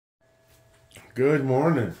Good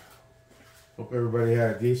morning. Hope everybody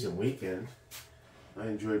had a decent weekend. I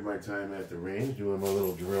enjoyed my time at the range doing my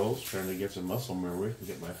little drills, trying to get some muscle memory and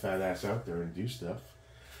get my fat ass out there and do stuff.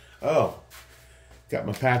 Oh, got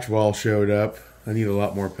my patch wall showed up. I need a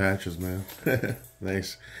lot more patches, man.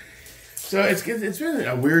 Nice. So it's been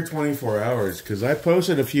a weird 24 hours because I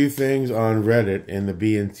posted a few things on Reddit in the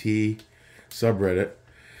B&T subreddit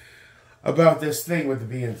about this thing with the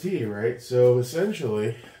B&T, right? So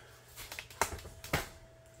essentially,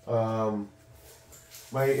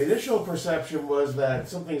 my initial perception was that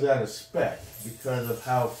something's out of spec because of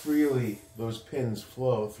how freely those pins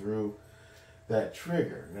flow through that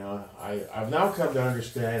trigger. Now, I've now come to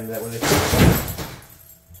understand that when it's...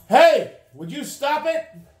 Hey! Would you stop it?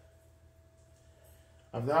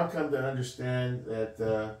 I've now come to understand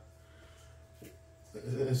that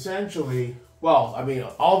essentially, well, I mean,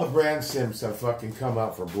 all the brand sims have fucking come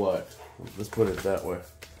out for blood. Let's put it that way.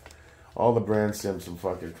 All the brand sims have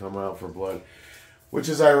fucking come out for blood. Which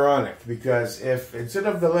is ironic, because if instead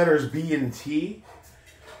of the letters B and T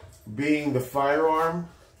being the firearm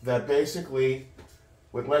that basically,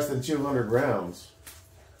 with less than 200 rounds,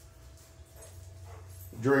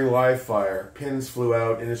 during live fire, pins flew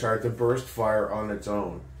out and it started to burst fire on its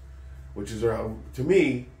own. Which is, to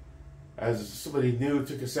me, as somebody new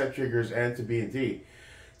to cassette triggers and to B&T,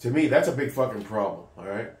 to me, that's a big fucking problem,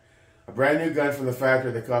 alright? A brand new gun from the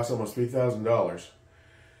factory that costs almost $3,000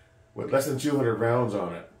 with less than 200 rounds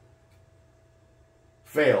on it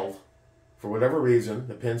failed for whatever reason.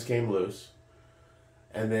 The pins came loose,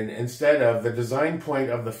 and then instead of the design point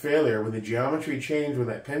of the failure, when the geometry changed when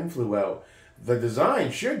that pin flew out, the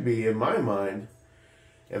design should be, in my mind,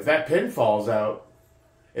 if that pin falls out,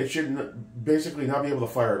 it should basically not be able to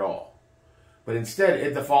fire at all. But instead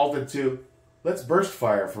it defaulted to, let's burst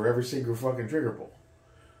fire for every single fucking trigger pull,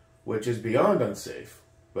 which is beyond unsafe.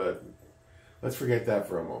 But let's forget that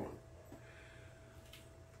for a moment.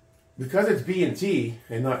 Because it's B&T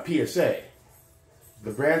and not PSA,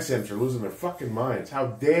 the brand sims are losing their fucking minds. How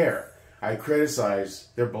dare I criticize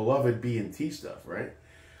their beloved B&T stuff, right?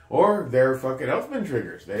 Or their fucking Elftmann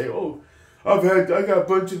triggers. I got a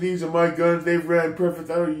bunch of these in my guns. They ran perfect.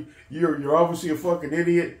 You're obviously a fucking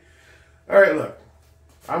idiot. All right, look.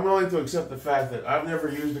 I'm willing to accept the fact that I've never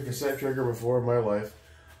used a cassette trigger before in my life.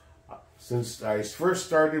 Since I first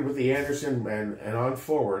started with the Anderson and on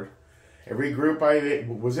forward, every group I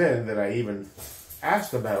was in that I even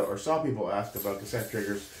asked about or saw people ask about cassette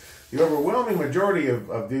triggers, the overwhelming majority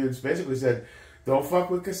of dudes basically said, don't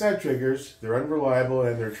fuck with cassette triggers. They're unreliable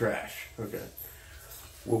and they're trash. Okay.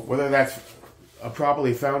 Well, whether that's a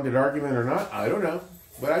properly founded argument or not, I don't know.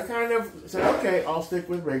 But I kind of said, okay, I'll stick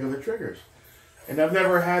with regular triggers. And I've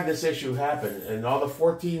never had this issue happen. And all the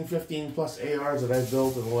 14, 15 plus ARs that I've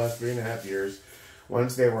built in the last 3.5 years,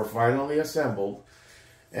 once they were finally assembled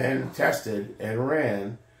and tested and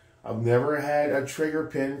ran, I've never had a trigger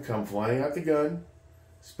pin come flying out the gun,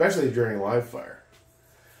 especially during live fire.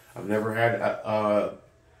 I've never had a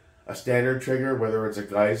standard trigger, whether it's a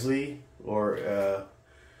Geisley or a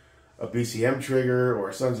BCM trigger or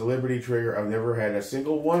a Sons of Liberty trigger. I've never had a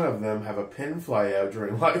single one of them have a pin fly out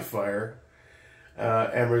during live fire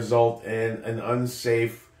and result in an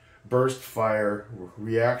unsafe burst fire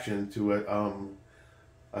reaction to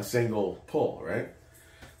a single pull, right?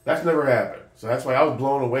 That's never happened. So that's why I was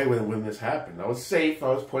blown away when this happened. I was safe. I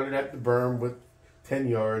was pointed at the berm with 10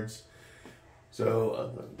 yards.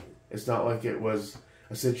 So it's not like it was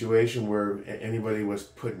a situation where anybody was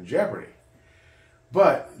put in jeopardy.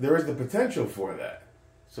 But there is the potential for that.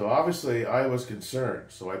 So obviously I was concerned.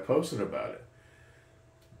 So I posted about it,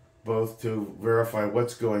 both to verify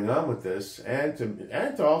what's going on with this and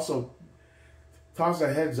to also toss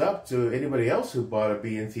a heads up to anybody else who bought a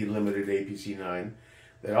B&T limited APC-9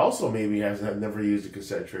 that also maybe has never used a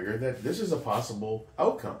cassette trigger, that this is a possible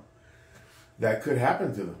outcome that could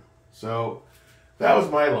happen to them. So that was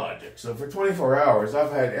my logic. So for 24 hours,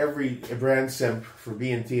 I've had every brand simp for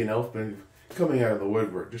B&T and Elftmann coming out of the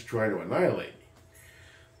woodwork, just trying to annihilate me.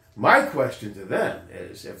 My question to them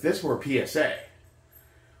is, if this were PSA,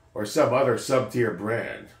 or some other sub-tier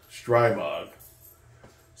brand, Strybog,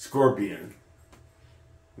 Scorpion,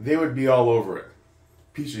 they would be all over it.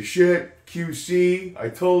 Piece of shit, QC, I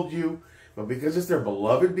told you. But because it's their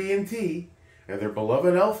beloved B&T and their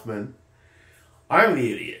beloved Elftmann, I'm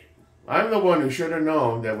the idiot. I'm the one who should have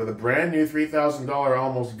known that with a brand new $3,000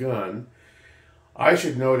 almost gun, I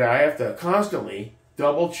should know that I have to constantly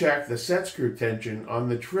double check the set screw tension on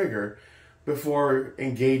the trigger before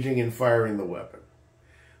engaging and firing the weapon.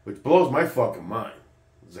 Which blows my fucking mind.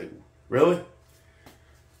 It's like, really?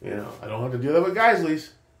 You know, I don't have to do that with Geisleys.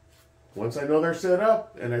 Once I know they're set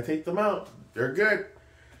up and I take them out, They're good.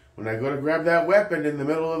 When I go to grab that weapon in the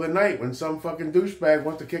middle of the night, when some fucking douchebag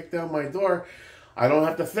wants to kick down my door, I don't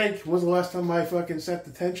have to think, when's the last time I fucking set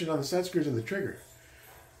the tension on the set screws and the trigger?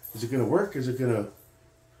 Is it going to work? Is it going to...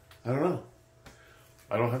 I don't know.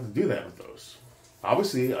 I don't have to do that with those.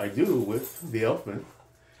 Obviously, I do with the Elftmann,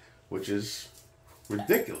 which is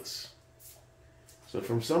ridiculous. So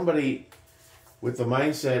from somebody with the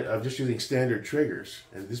mindset of just using standard triggers,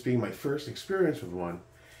 and this being my first experience with one,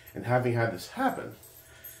 and having had this happen,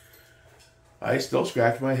 I still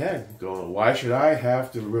scratch my head, going, why should I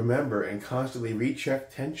have to remember and constantly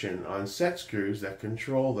recheck tension on set screws that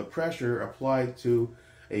control the pressure applied to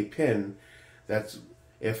a pin that's,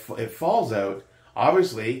 if it falls out,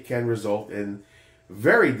 obviously can result in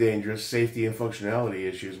very dangerous safety and functionality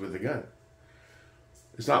issues with the gun.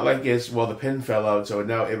 It's not like it's, well, the pin fell out, so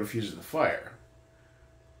now it refuses to fire.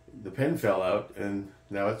 The pin fell out, and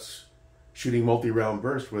now it's shooting multi-round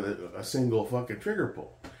bursts with a single fucking trigger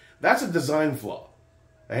pull. That's a design flaw.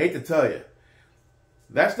 I hate to tell you.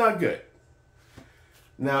 That's not good.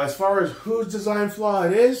 Now, as far as whose design flaw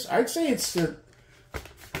it is, I'd say it's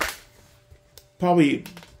probably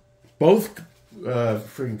both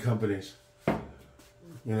freaking companies.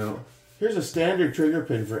 You know, here's a standard trigger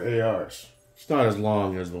pin for ARs. It's not as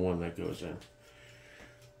long as the one that goes in.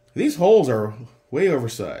 These holes are way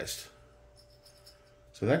oversized.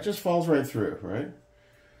 So that just falls right through, right?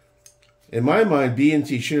 In my mind,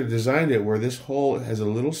 B&T should have designed it where this hole is a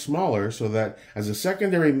little smaller so that as a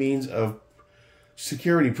secondary means of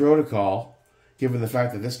security protocol, given the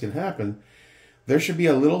fact that this can happen, there should be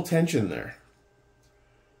a little tension there.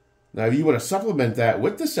 Now, if you want to supplement that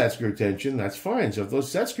with the set screw tension, that's fine. So if those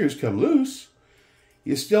set screws come loose,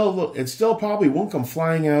 it still probably won't come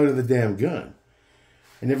flying out of the damn gun.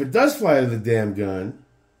 And if it does fly out of the damn gun,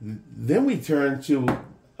 then we turn to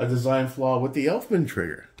a design flaw with the Elftmann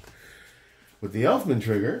trigger. With the Elftmann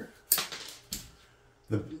trigger,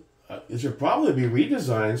 it should probably be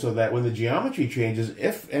redesigned so that when the geometry changes,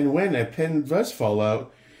 if and when a pin does fall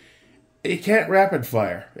out, it can't rapid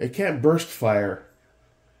fire. It can't burst fire.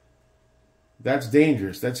 That's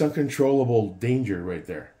dangerous. That's uncontrollable danger right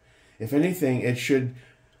there. If anything, it should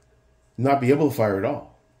not be able to fire at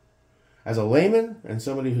all. As a layman and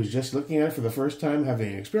somebody who's just looking at it for the first time,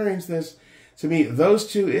 having experienced this, to me, those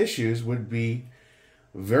two issues would be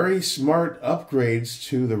very smart upgrades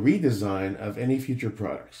to the redesign of any future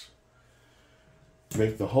products.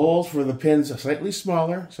 Make the holes for the pins slightly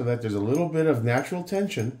smaller so that there's a little bit of natural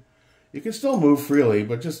tension. You can still move freely,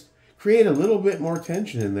 but just create a little bit more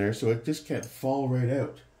tension in there so it just can't fall right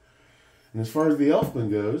out. And as far as the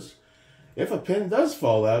Elftmann goes, if a pin does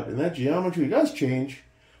fall out and that geometry does change,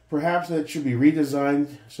 perhaps it should be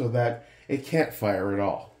redesigned so that it can't fire at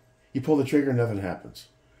all. You pull the trigger, nothing happens.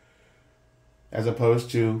 As opposed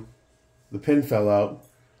to, the pin fell out,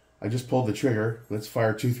 I just pulled the trigger, let's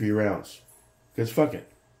fire 2-3 rounds. Because fuck it.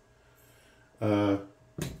 So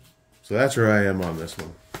that's where I am on this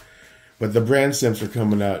one. But the brand simps are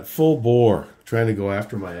coming out full bore, trying to go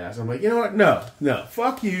after my ass. I'm like, you know what? No,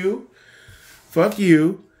 fuck you. Fuck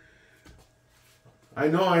you. I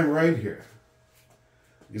know I'm right here.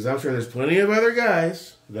 Because I'm sure there's plenty of other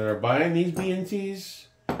guys that are buying these B&Ts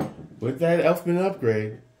with that Elftmann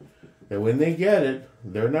upgrade, that when they get it,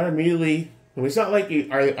 they're not immediately... I mean, it's not like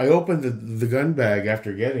I opened the gun bag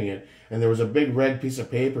after getting it, and there was a big red piece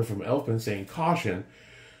of paper from Elftmann saying, caution,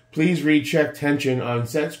 please recheck tension on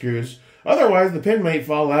set screws, otherwise the pin might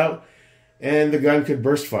fall out and the gun could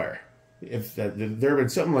burst fire. If there had been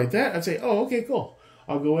something like that, I'd say, oh, okay, cool.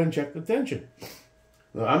 I'll go in and check the tension.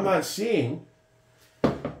 Now, I'm not seeing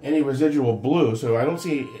any residual blue, so I don't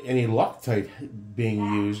see any Loctite being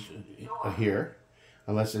used here,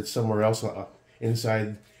 unless it's somewhere else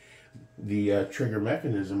inside the trigger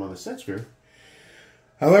mechanism on the set screw.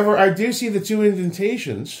 However, I do see the 2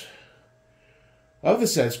 indentations of the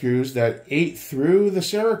set screws that ate through the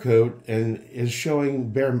Cerakote and is showing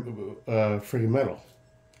bare friggin' metal.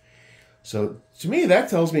 So to me, that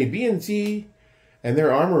tells me B&T and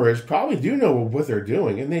their armorers probably do know what they're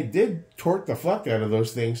doing, and they did torque the fuck out of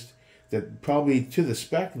those things that probably to the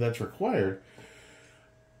spec that's required.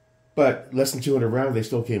 But less than 200 rounds, they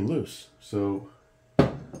still came loose. So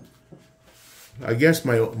I guess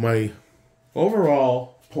my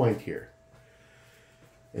overall point here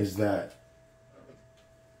is that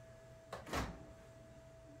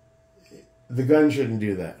the gun shouldn't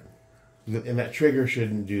do that. And that trigger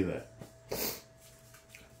shouldn't do that.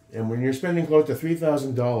 And when you're spending close to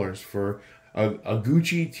 $3,000 for a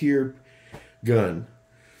Gucci tier gun,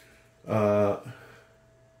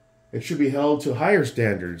 it should be held to higher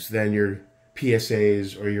standards than your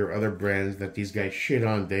PSAs or your other brands that these guys shit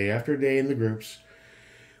on day after day in the groups.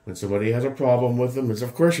 When somebody has a problem with them, it's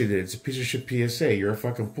of course you did. It's a piece of shit PSA. You're a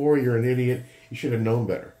fucking poor. You're an idiot. You should have known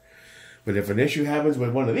better. But if an issue happens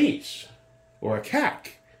with one of these or a CAC,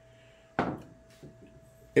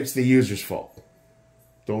 it's the user's fault.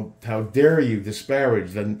 Don't. How dare you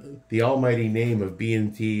disparage the almighty name of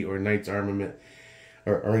B&T or Knights Armament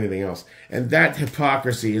or anything else? And that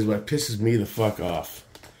hypocrisy is what pisses me the fuck off.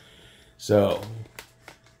 So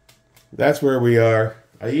that's where we are.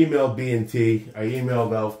 I emailed B&T. I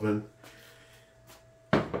emailed Elftmann.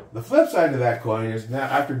 The flip side of that coin is now,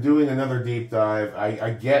 after doing another deep dive,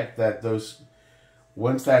 I get that those,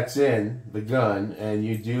 once that's in the gun and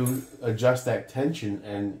you do adjust that tension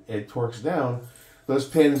and it torques down, those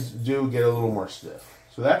pins do get a little more stiff.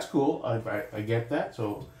 So that's cool. I get that.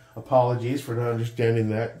 So apologies for not understanding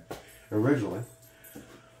that originally.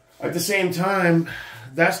 At the same time,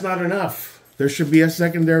 that's not enough. There should be a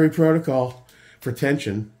secondary protocol for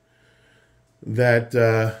tension that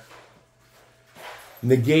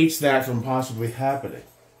negates that from possibly happening.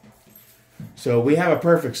 So we have a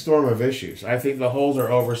perfect storm of issues. I think the holes are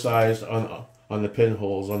oversized on the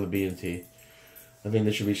pinholes on the B&T. I think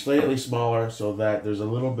they should be slightly smaller so that there's a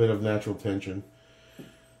little bit of natural tension.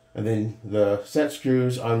 And then the set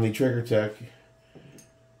screws on the Trigger Tech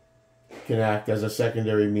can act as a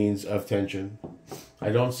secondary means of tension. I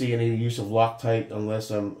don't see any use of Loctite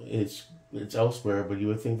unless it's elsewhere, but you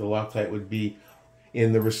would think the Loctite would be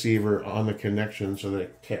in the receiver on the connection so that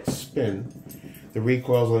it can't spin. The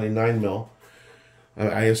recoil's only 9mm.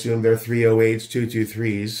 I assume their 308s,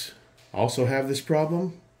 223s also have this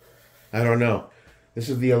problem. I don't know. This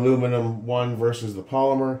is the aluminum one versus the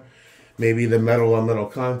polymer. Maybe the metal on metal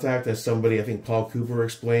contact, as somebody, I think Paul Cooper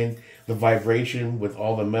explained, the vibration with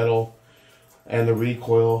all the metal and the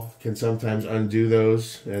recoil can sometimes undo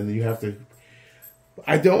those, and you have to.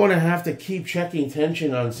 I don't want to have to keep checking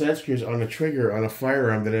tension on set screws on a trigger on a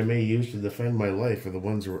firearm that I may use to defend my life or the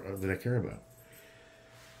ones that I care about.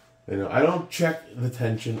 You know, I don't check the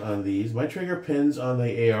tension on these. My trigger pins on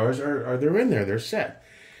the ARs they're in there, they're set.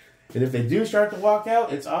 And if they do start to walk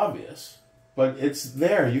out, it's obvious. But it's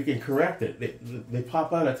there, you can correct it. They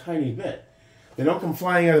pop out a tiny bit. They don't come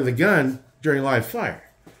flying out of the gun during live fire.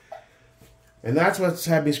 And that's what's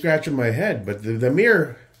had me scratching my head. But the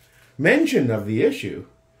mere mention of the issue,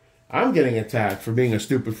 I'm getting attacked for being a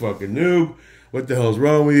stupid fucking noob. What the hell's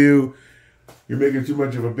wrong with you? You're making too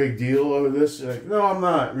much of a big deal out of this. Like, no, I'm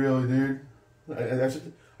not really, dude.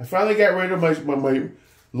 I finally got rid of my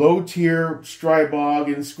low-tier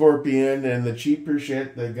Strybog and Scorpion and the cheaper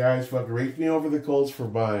shit that guys fucking raked me over the coals for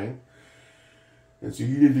buying. And so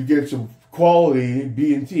you need to get some quality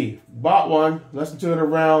B&T. Bought one, less than 200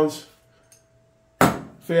 rounds.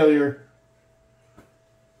 Failure.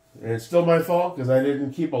 And it's still my fault because I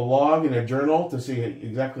didn't keep a log in a journal to see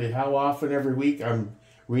exactly how often every week I'm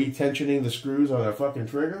retensioning the screws on a fucking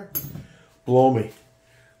trigger. Blow me.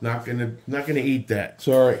 Not gonna eat that.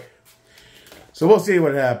 Sorry. So we'll see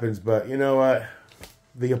what happens, but you know what?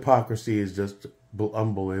 The hypocrisy is just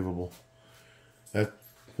unbelievable.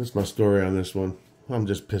 That's my story on this one. I'm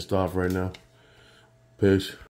just pissed off right now. Peace.